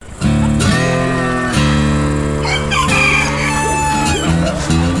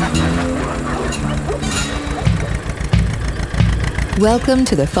Welcome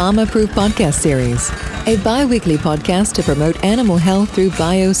to the Farmer Proof podcast series, a bi-weekly podcast to promote animal health through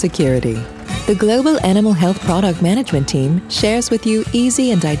biosecurity. The Global Animal Health Product Management Team shares with you easy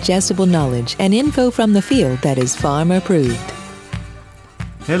and digestible knowledge and info from the field that is farmer approved.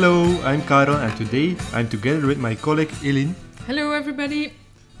 Hello, I'm Karel and today I'm together with my colleague Eileen. Hello everybody.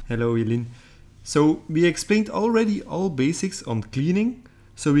 Hello Eileen. So we explained already all basics on cleaning,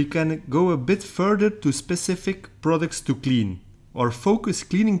 so we can go a bit further to specific products to clean. Our focus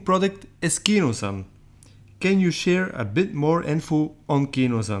cleaning product is Kenozan. Can you share a bit more info on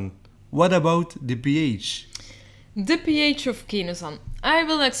Kenozan? What about the pH? The pH of Kenozan. I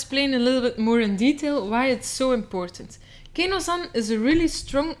will explain a little bit more in detail why it's so important. Kenozan is a really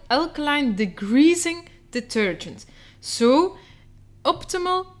strong alkaline degreasing detergent, so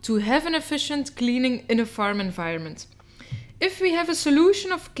optimal to have an efficient cleaning in a farm environment. If we have a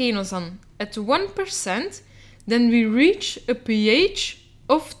solution of Kenozan at 1%, then we reach a pH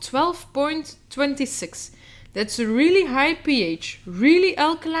of 12.26. That's a really high pH, really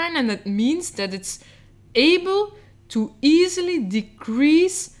alkaline, and that means that it's able to easily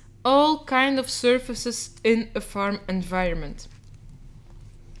decrease all kind of surfaces in a farm environment.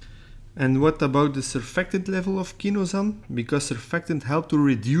 And what about the surfactant level of Kenozan? Because surfactant help to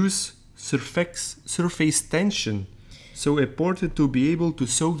reduce surface tension. So important to be able to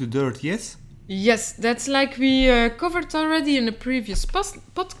soak the dirt, yes? Yes, that's like we covered already in a previous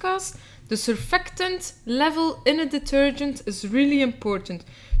podcast. The surfactant level in a detergent is really important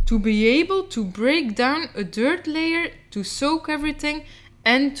to be able to break down a dirt layer, to soak everything,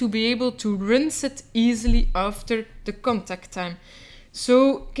 and to be able to rinse it easily after the contact time.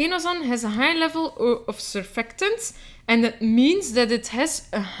 So Kenozan has a high level of surfactants, and that means that it has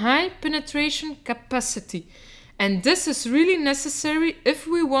a high penetration capacity. And this is really necessary if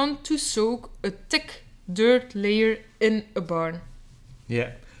we want to soak a thick dirt layer in a barn.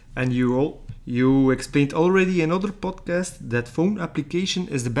 Yeah, and you explained already in other podcast that foam application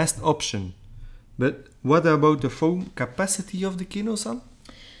is the best option. But what about the foam capacity of the Kenozan?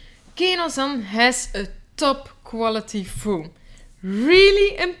 Kenozan has a top quality foam.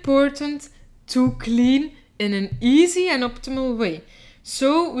 Really important to clean in an easy and optimal way.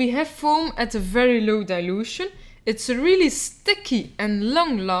 So we have foam at a very low dilution. It's a really sticky and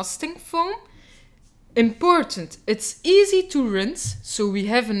long-lasting foam. Important, it's easy to rinse, so we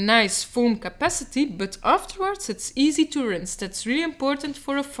have a nice foam capacity, but afterwards it's easy to rinse. That's really important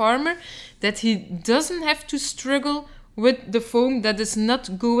for a farmer, that he doesn't have to struggle with the foam that is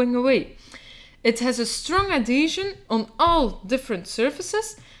not going away. It has a strong adhesion on all different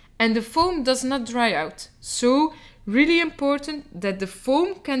surfaces, and the foam does not dry out. So really important that the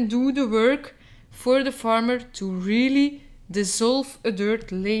foam can do the work for the farmer to really dissolve a dirt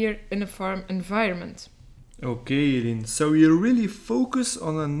layer in a farm environment. Okay, Eileen, so you really focus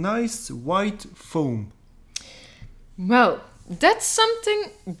on a nice white foam. Well, that's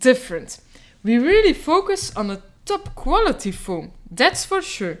something different. We really focus on a top quality foam, that's for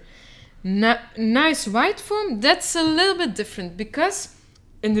sure. Nice white foam, that's a little bit different, because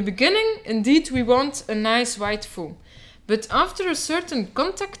in the beginning, indeed, we want a nice white foam. But after a certain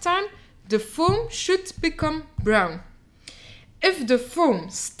contact time, the foam should become brown. If the foam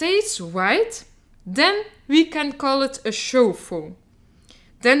stays white, then we can call it a show foam.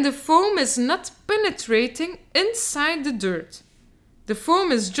 Then the foam is not penetrating inside the dirt. The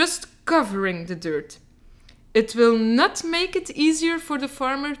foam is just covering the dirt. It will not make it easier for the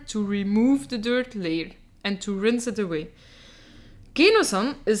farmer to remove the dirt layer and to rinse it away.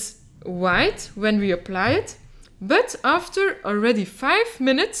 Kenozan is white when we apply it, but after already 5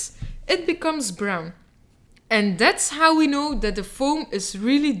 minutes, it becomes brown. And that's how we know that the foam is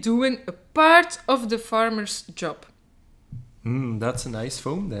really doing a part of the farmer's job. That's a nice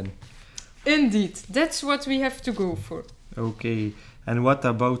foam then. Indeed, that's what we have to go for. Okay, and what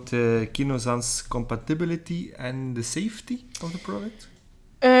about Kenozan's compatibility and the safety of the product?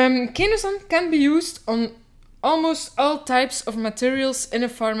 Kenozan can be used on almost all types of materials in a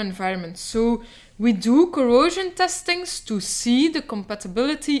farm environment. So we do corrosion testings to see the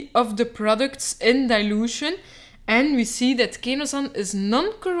compatibility of the products in dilution, and we see that Kenozan is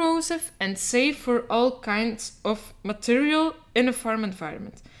non-corrosive and safe for all kinds of material in a farm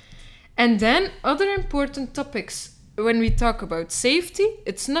environment. And then other important topics when we talk about safety,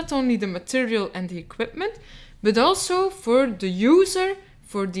 it's not only the material and the equipment, but also for the user,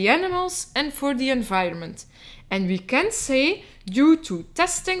 for the animals, and for the environment. And we can say, due to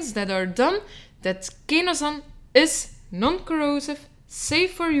testings that are done, that Kenozan is non-corrosive,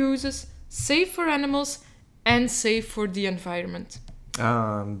 safe for users, safe for animals, and safe for the environment.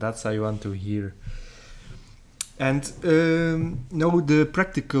 That's what I want to hear. And now the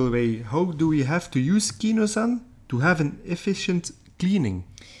practical way. How do we have to use Kenosan to have an efficient cleaning?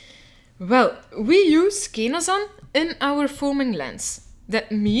 Well, we use Kenosan in our foaming lens.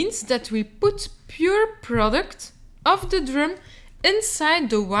 That means that we put pure product of the drum inside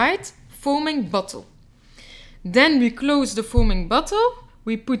the white foaming bottle. Then we close the foaming bottle,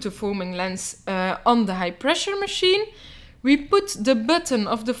 we put the foaming lens on the high pressure machine, we put the button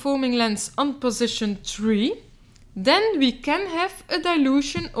of the foaming lens on position 3, then we can have a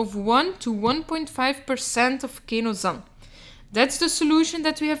dilution of 1 to 1.5% of Kenosan. That's the solution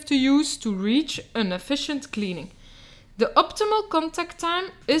that we have to use to reach an efficient cleaning. The optimal contact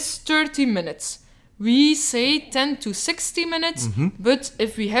time is 30 minutes. We say 10 to 60 minutes, but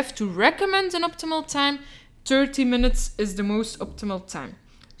if we have to recommend an optimal time, 30 minutes is the most optimal time.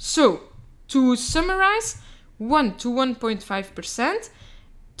 So, to summarize, 1 to 1.5%,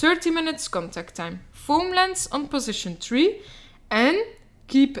 30 minutes contact time, foam lens on position 3, and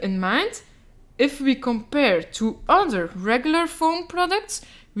keep in mind, if we compare to other regular foam products,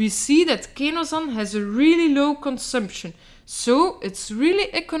 we see that Kenosan has a really low consumption, so it's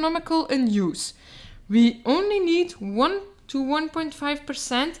really economical in use. We only need 1 to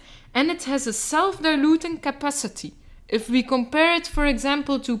 1.5% and it has a self-diluting capacity. If we compare it, for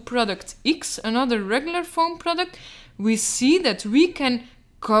example, to product X, another regular foam product, we see that we can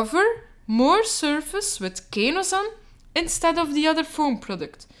cover more surface with Kenosan instead of the other foam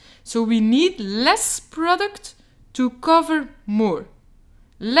product. So we need less product to cover more.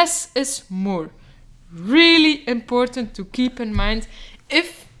 Less is more. Really important to keep in mind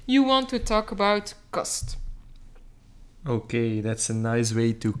if you want to talk about cost. Okay, that's a nice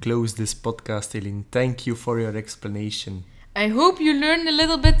way to close this podcast, Eileen. Thank you for your explanation. I hope you learned a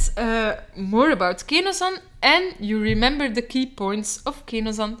little bit more about Kenosan and you remember the key points of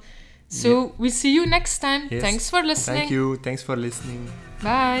Kenosan. So we see you next time. Yes. Thanks for listening. Thank you. Thanks for listening.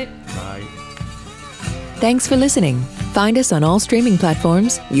 Bye. Bye. Thanks for listening. Find us on all streaming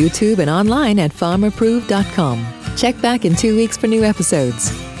platforms, YouTube, and online at farmapproved.com. Check back in 2 weeks for new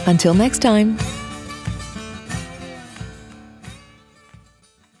episodes. Until next time.